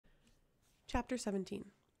Chapter 17.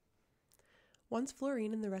 Once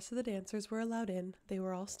Florine and the rest of the dancers were allowed in, they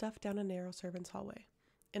were all stuffed down a narrow servants' hallway.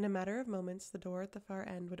 In a matter of moments, the door at the far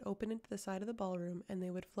end would open into the side of the ballroom, and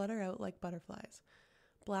they would flutter out like butterflies.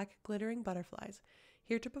 Black, glittering butterflies,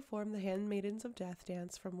 here to perform the Handmaidens of Death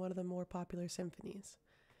dance from one of the more popular symphonies.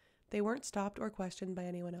 They weren't stopped or questioned by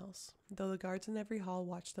anyone else, though the guards in every hall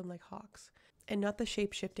watched them like hawks, and not the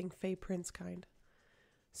shape-shifting Fey Prince kind.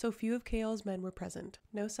 So few of Kael's men were present,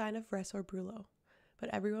 no sign of Ress or Brullo, but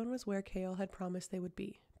everyone was where Kael had promised they would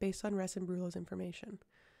be, based on Ress and Brullo's information.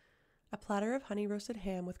 A platter of honey-roasted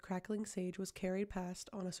ham with crackling sage was carried past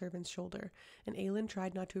on a servant's shoulder, and Aelin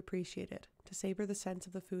tried not to appreciate it, to savor the sense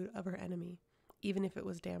of the food of her enemy, even if it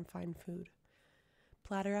was damn fine food.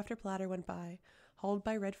 Platter after platter went by, hauled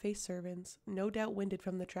by red-faced servants, no doubt winded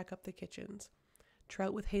from the trek up the kitchens.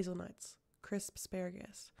 Trout with hazelnuts, crisp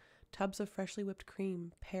asparagus, tubs of freshly whipped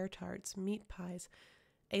cream, pear tarts, meat pies.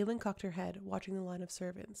 Aelin cocked her head, watching the line of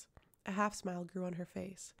servants. A half-smile grew on her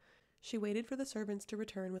face. She waited for the servants to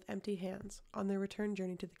return with empty hands, on their return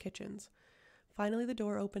journey to the kitchens. Finally the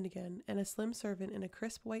door opened again, and a slim servant in a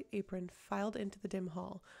crisp white apron filed into the dim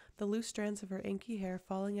hall, the loose strands of her inky hair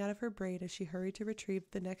falling out of her braid as she hurried to retrieve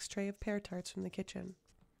the next tray of pear tarts from the kitchen.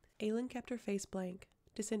 Aelin kept her face blank,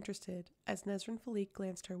 disinterested, as Nesryn Philique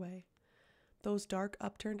glanced her way. Those dark,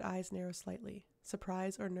 upturned eyes narrowed slightly.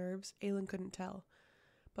 Surprise or nerves, Aelin couldn't tell.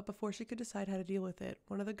 But before she could decide how to deal with it,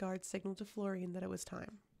 one of the guards signaled to Florine that it was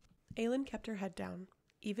time. Aelin kept her head down,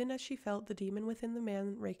 even as she felt the demon within the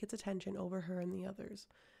man rake its attention over her and the others.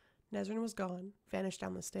 Nesryn was gone, vanished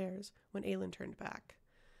down the stairs, when Aelin turned back.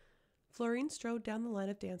 Florine strode down the line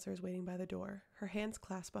of dancers waiting by the door, her hands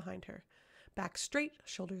clasped behind her. Back straight,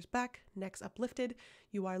 shoulders back, necks uplifted.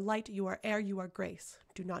 You are light, you are air, you are grace.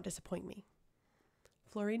 Do not disappoint me.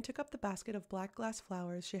 Florine took up the basket of black glass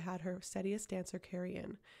flowers she had her steadiest dancer carry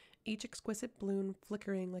in, each exquisite bloom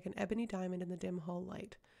flickering like an ebony diamond in the dim hall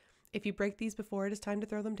light. If you break these before it is time to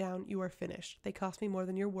throw them down, you are finished. They cost me more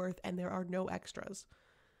than you're worth, and there are no extras.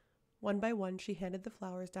 One by one, she handed the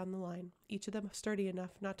flowers down the line, each of them sturdy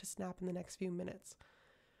enough not to snap in the next few minutes.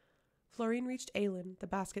 Florine reached Aelin, the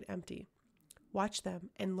basket empty. Watch them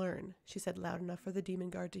and learn, she said loud enough for the demon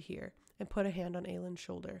guard to hear, and put a hand on Aelin's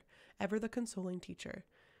shoulder, ever the consoling teacher.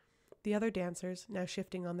 The other dancers, now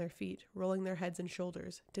shifting on their feet, rolling their heads and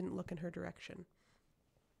shoulders, didn't look in her direction.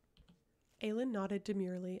 Aelin nodded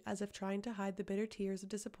demurely, as if trying to hide the bitter tears of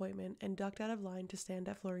disappointment, and ducked out of line to stand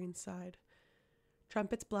at Florine's side.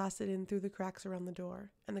 Trumpets blasted in through the cracks around the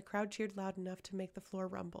door, and the crowd cheered loud enough to make the floor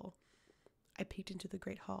rumble. I peeked into the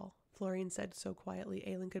great hall, Florine said so quietly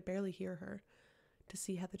Aelin could barely hear her, to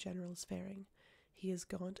see how the general is faring. He is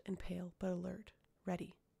gaunt and pale, but alert,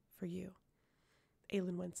 ready, for you.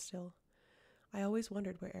 Aelin went still. I always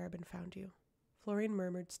wondered where Arobynn found you, Florine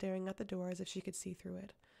murmured, staring at the door as if she could see through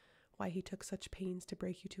it. Why he took such pains to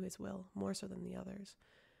break you to his will, more so than the others.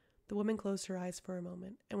 The woman closed her eyes for a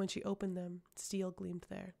moment, and when she opened them, steel gleamed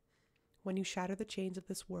there. When you shatter the chains of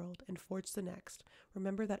this world and forge the next,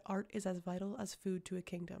 remember that art is as vital as food to a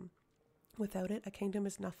kingdom. Without it, a kingdom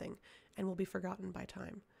is nothing, and will be forgotten by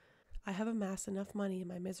time. I have amassed enough money in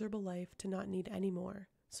my miserable life to not need any more,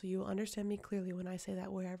 so you will understand me clearly when I say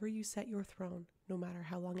that wherever you set your throne, no matter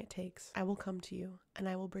how long it takes, I will come to you, and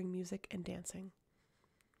I will bring music and dancing.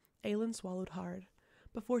 Aelin swallowed hard.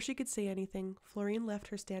 Before she could say anything, Florine left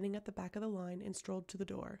her standing at the back of the line and strolled to the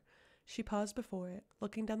door. She paused before it,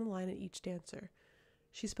 looking down the line at each dancer.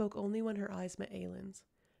 She spoke only when her eyes met Aelin's.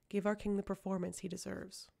 Give our king the performance he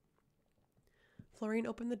deserves. Florine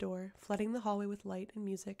opened the door, flooding the hallway with light and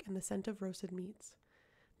music and the scent of roasted meats.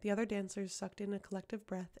 The other dancers sucked in a collective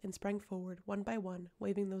breath and sprang forward, one by one,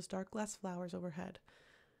 waving those dark glass flowers overhead.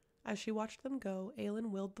 As she watched them go,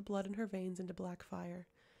 Aelin willed the blood in her veins into black fire.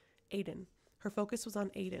 Aiden. Her focus was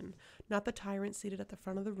on Aiden, not the tyrant seated at the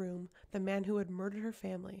front of the room, the man who had murdered her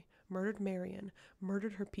family, murdered Marion,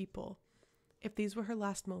 murdered her people. If these were her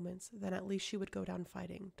last moments, then at least she would go down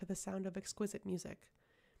fighting, to the sound of exquisite music.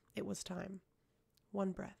 It was time.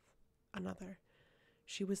 One breath. Another.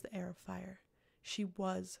 She was the heir of fire. She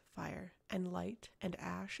was fire, and light, and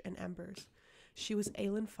ash, and embers. She was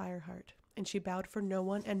Aelin Fireheart, and she bowed for no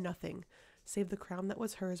one and nothing, save the crown that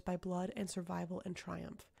was hers by blood and survival and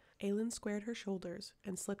triumph. Aelin squared her shoulders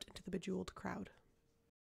and slipped into the bejeweled crowd.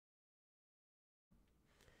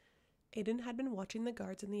 Aiden had been watching the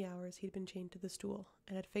guards in the hours he'd been chained to the stool,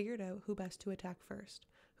 and had figured out who best to attack first,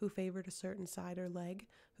 who favored a certain side or leg,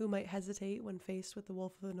 who might hesitate when faced with the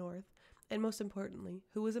Wolf of the North, and most importantly,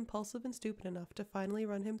 who was impulsive and stupid enough to finally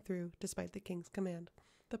run him through despite the king's command.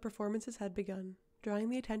 The performances had begun. drawing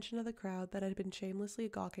the attention of the crowd that had been shamelessly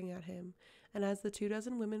gawking at him, and as the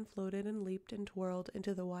 24 women floated and leaped and twirled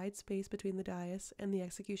into the wide space between the dais and the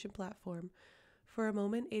execution platform, for a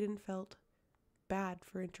moment Aidan felt bad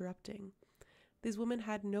for interrupting. These women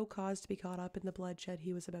had no cause to be caught up in the bloodshed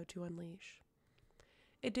he was about to unleash.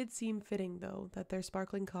 It did seem fitting, though, that their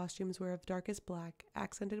sparkling costumes were of darkest black,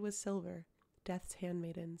 accented with silver. Death's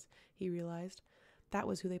handmaidens, he realized. That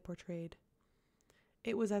was who they portrayed.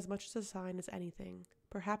 It was as much a sign as anything.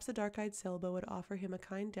 Perhaps the dark-eyed Silba would offer him a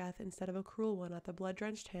kind death instead of a cruel one at the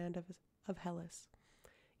blood-drenched hand of Hellas.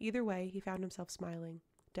 Either way, he found himself smiling.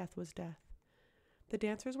 Death was death. The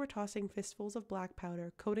dancers were tossing fistfuls of black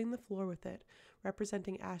powder, coating the floor with it,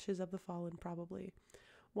 representing ashes of the fallen, probably.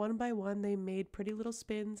 One by one, they made pretty little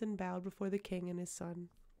spins and bowed before the king and his son.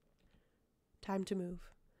 Time to move.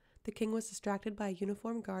 The king was distracted by a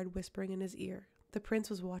uniformed guard whispering in his ear. The prince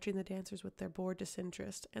was watching the dancers with their bored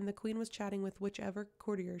disinterest, and the queen was chatting with whichever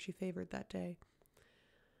courtier she favored that day.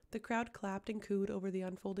 The crowd clapped and cooed over the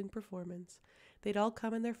unfolding performance. They'd all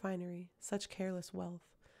come in their finery, such careless wealth.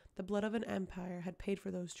 The blood of an empire had paid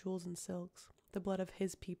for those jewels and silks, the blood of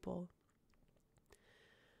his people.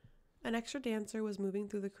 An extra dancer was moving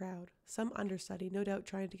through the crowd, some understudy, no doubt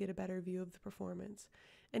trying to get a better view of the performance,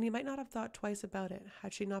 and he might not have thought twice about it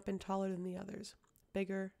had she not been taller than the others.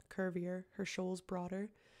 Bigger, curvier, her shoals broader.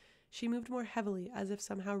 She moved more heavily, as if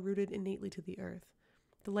somehow rooted innately to the earth.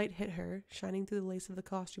 The light hit her, shining through the lace of the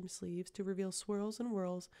costume sleeves to reveal swirls and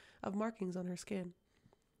whirls of markings on her skin.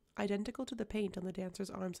 Identical to the paint on the dancer's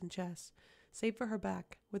arms and chest, save for her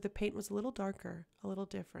back, where the paint was a little darker, a little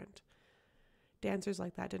different. Dancers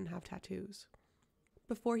like that didn't have tattoos.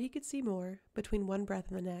 Before he could see more, between one breath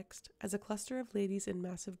and the next, as a cluster of ladies in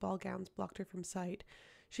massive ball gowns blocked her from sight,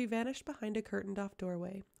 she vanished behind a curtained-off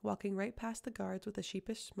doorway, walking right past the guards with a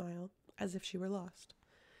sheepish smile, as if she were lost.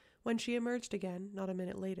 When she emerged again, not a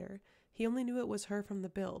minute later, he only knew it was her from the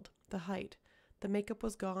build, the height. The makeup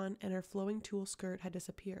was gone, and her flowing tulle skirt had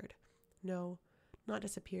disappeared. No, not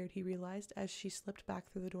disappeared, he realized, as she slipped back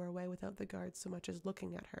through the doorway without the guards so much as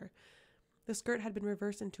looking at her. The skirt had been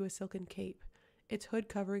reversed into a silken cape, its hood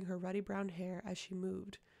covering her ruddy brown hair as she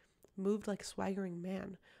moved like a swaggering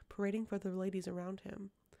man, parading for the ladies around him.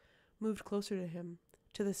 Moved closer to him,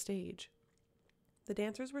 to the stage. The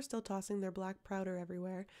dancers were still tossing their black powder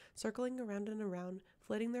everywhere, circling around and around,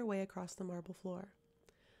 flitting their way across the marble floor.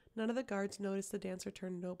 None of the guards noticed the dancer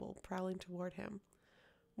turned noble, prowling toward him.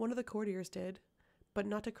 One of the courtiers did, but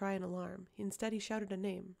not to cry in alarm. Instead, he shouted a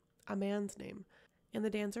name, a man's name, and the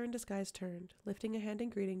dancer in disguise turned, lifting a hand in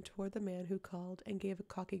greeting toward the man who called and gave a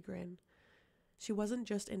cocky grin. She wasn't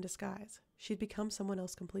just in disguise. She'd become someone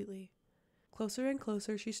else completely. Closer and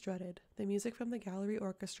closer she strutted, the music from the gallery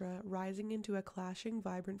orchestra rising into a clashing,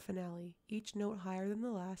 vibrant finale, each note higher than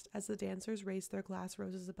the last as the dancers raised their glass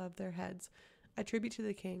roses above their heads, a tribute to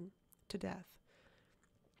the king, to death.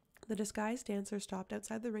 The disguised dancer stopped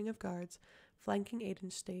outside the ring of guards, flanking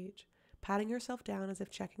Aidan's stage, patting herself down as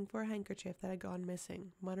if checking for a handkerchief that had gone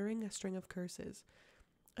missing, muttering a string of curses.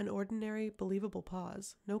 An ordinary, believable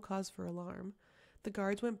pause, no cause for alarm. The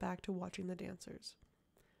guards went back to watching the dancers.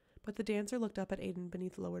 But the dancer looked up at Aidan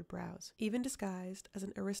beneath lowered brows. Even disguised as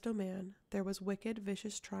an aristo man, there was wicked,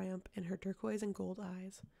 vicious triumph in her turquoise and gold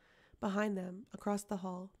eyes. Behind them, across the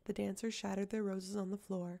hall, the dancers shattered their roses on the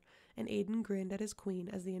floor, and Aidan grinned at his queen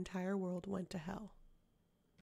as the entire world went to hell.